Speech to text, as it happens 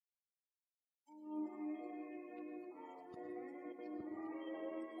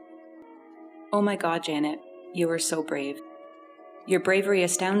Oh my God, Janet, you are so brave. Your bravery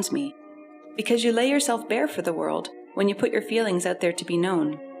astounds me, because you lay yourself bare for the world when you put your feelings out there to be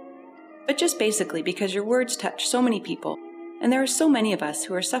known. But just basically because your words touch so many people, and there are so many of us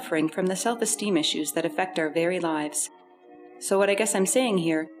who are suffering from the self-esteem issues that affect our very lives. So what I guess I'm saying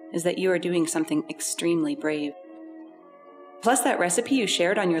here is that you are doing something extremely brave. Plus, that recipe you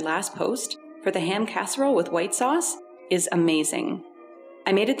shared on your last post for the ham casserole with white sauce is amazing.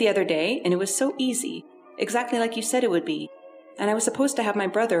 I made it the other day, and it was so easy, exactly like you said it would be. And I was supposed to have my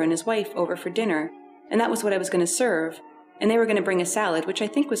brother and his wife over for dinner, and that was what I was going to serve, and they were going to bring a salad, which I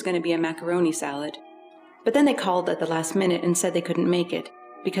think was going to be a macaroni salad. But then they called at the last minute and said they couldn't make it,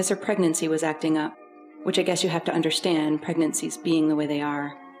 because her pregnancy was acting up, which I guess you have to understand, pregnancies being the way they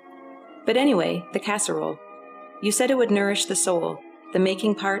are. But anyway, the casserole. You said it would nourish the soul, the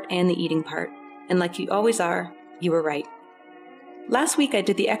making part and the eating part, and like you always are, you were right. Last week I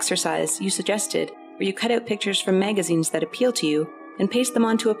did the exercise you suggested, where you cut out pictures from magazines that appeal to you and paste them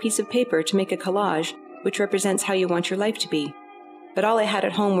onto a piece of paper to make a collage which represents how you want your life to be. But all I had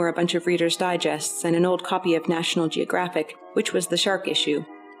at home were a bunch of Reader's Digests and an old copy of National Geographic, which was the shark issue.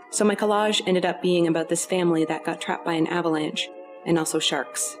 So my collage ended up being about this family that got trapped by an avalanche, and also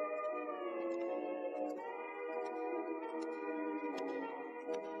sharks.